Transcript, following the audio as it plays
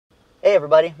Hey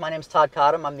everybody, my name is Todd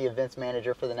Cottom. I'm the events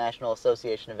manager for the National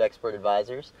Association of Expert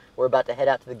Advisors. We're about to head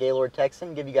out to the Gaylord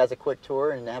Texan, give you guys a quick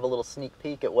tour and have a little sneak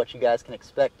peek at what you guys can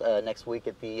expect next week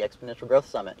at the Exponential Growth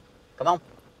Summit. Come on.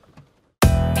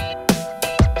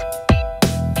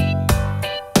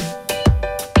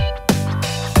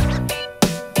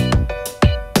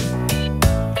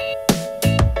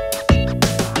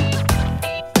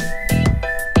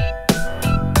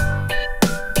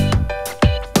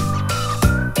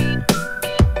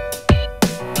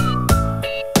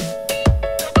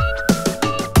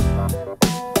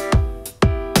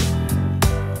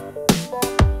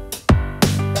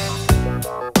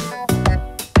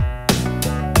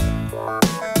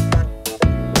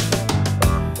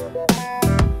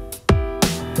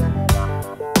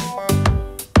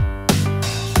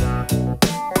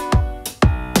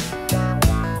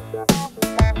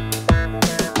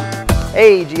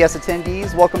 Hey GS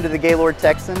attendees, welcome to the Gaylord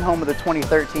Texan, home of the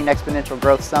 2013 Exponential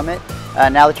Growth Summit.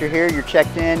 Now that you're here, you're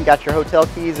checked in, got your hotel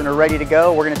keys and are ready to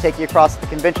go, we're going to take you across the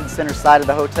convention center side of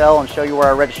the hotel and show you where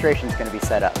our registration is going to be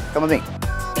set up. Come with me.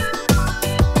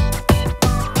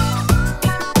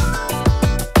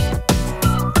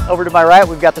 Over to my right,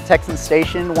 we've got the Texan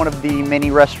Station, one of the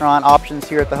many restaurant options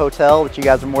here at the hotel that you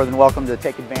guys are more than welcome to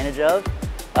take advantage of.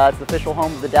 It's the official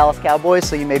home of the Dallas Cowboys,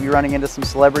 so you may be running into some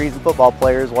celebrities and football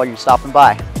players while you're stopping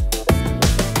by.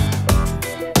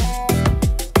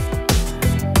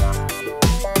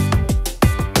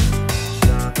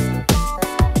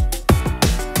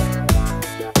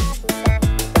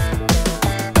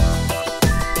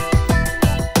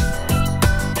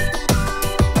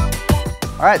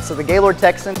 Alright, so the Gaylord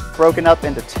Texan is broken up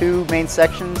into two main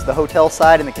sections, the hotel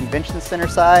side and the convention center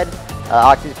side.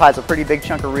 Occupies a pretty big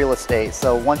chunk of real estate.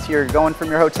 So once you're going from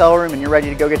your hotel room and you're ready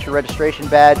to go get your registration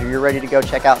badge, or you're ready to go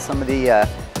check out some of the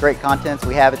great contents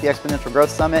we have at the Exponential Growth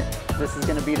Summit, this is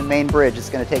going to be the main bridge. It's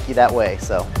going to take you that way.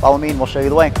 So follow me and we'll show you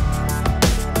the way.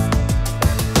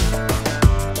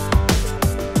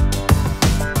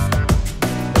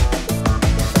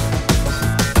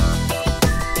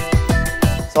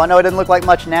 So I know it doesn't look like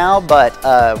much now, but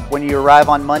when you arrive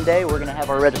on Monday, we're going to have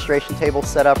our registration table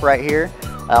set up right here.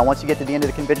 Once you get to the end of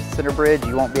the Convention Center Bridge,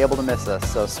 you won't be able to miss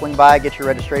us. So swing by, get your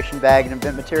registration bag and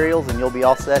event materials, and you'll be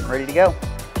all set and ready to go.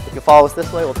 If you follow us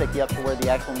this way, we'll take you up to where the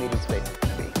actual meeting space is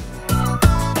going to be.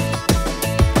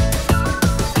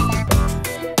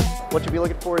 What you'll be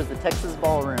looking for is the Texas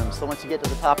Ballroom. So once you get to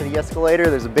the top of the escalator,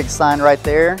 there's a big sign right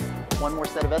there. One more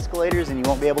set of escalators and you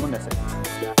won't be able to miss it.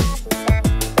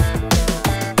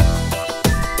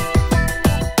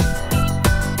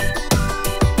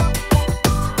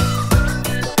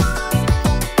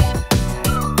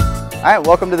 All right,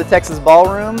 welcome to the Texas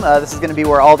Ballroom. This is going to be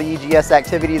where all the EGS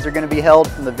activities are going to be held,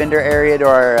 from the vendor area to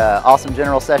our awesome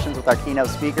general sessions with our keynote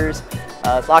speakers.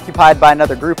 It's occupied by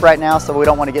another group right now, so we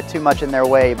don't want to get too much in their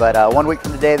way, but 1 week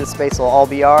from today, this space will all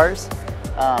be ours.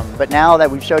 But now that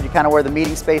we've showed you kind of where the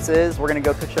meeting space is, we're going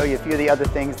to go show you a few of the other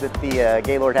things that the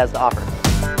Gaylord has to offer.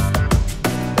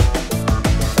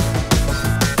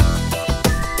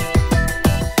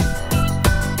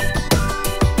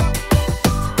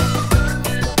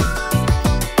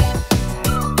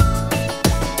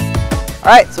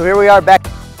 All right, so here we are back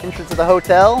at the entrance of the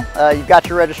hotel. You've got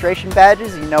your registration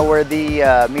badges, you know where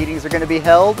the meetings are going to be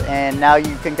held, and now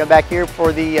you can come back here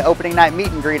for the opening night meet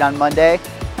and greet on Monday.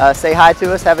 Say hi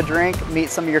to us, have a drink, meet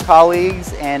some of your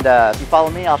colleagues, and if you follow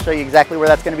me, I'll show you exactly where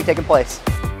that's going to be taking place.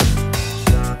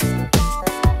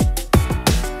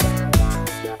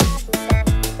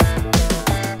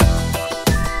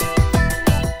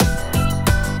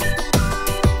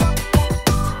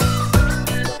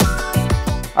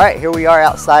 All right, here we are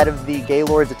outside of the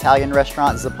Gaylord's Italian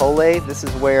restaurant, Zappole. This is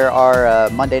where our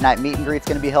Monday night meet and greet is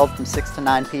going to be held from 6 to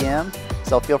 9 p.m.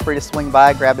 So feel free to swing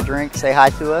by, grab a drink, say hi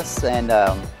to us, and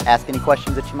ask any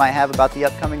questions that you might have about the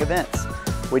upcoming events.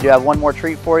 We do have one more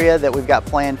treat for you that we've got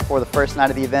planned for the first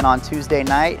night of the event on Tuesday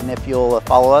night, and if you'll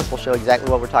follow us, we'll show exactly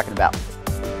what we're talking about.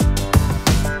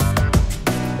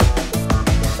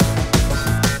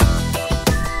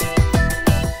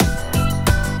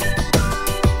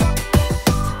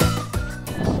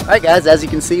 Alright guys, as you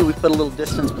can see, we put a little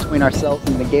distance between ourselves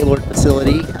and the Gaylord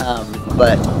facility,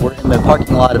 but we're in the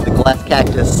parking lot of the Glass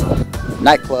Cactus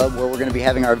nightclub where we're going to be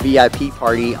having our VIP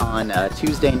party on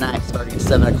Tuesday night starting at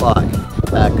 7 o'clock.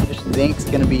 Commissions Inc. is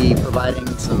going to be providing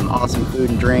some awesome food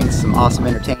and drinks, some awesome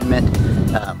entertainment.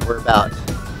 We're about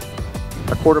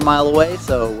a quarter-mile away,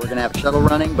 so we're going to have a shuttle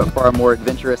running, but for our more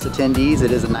adventurous attendees,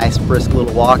 it is a nice brisk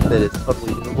little walk that is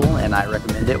totally doable, and I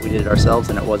recommend it. We did it ourselves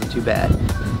and it wasn't too bad.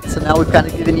 So now we've kind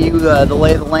of given you the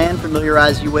lay of the land,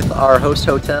 familiarized you with our host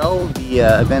hotel, the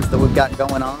events that we've got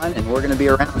going on, and we're going to be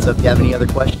around. So if you have any other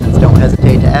questions, don't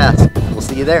hesitate to ask. We'll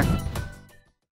see you there.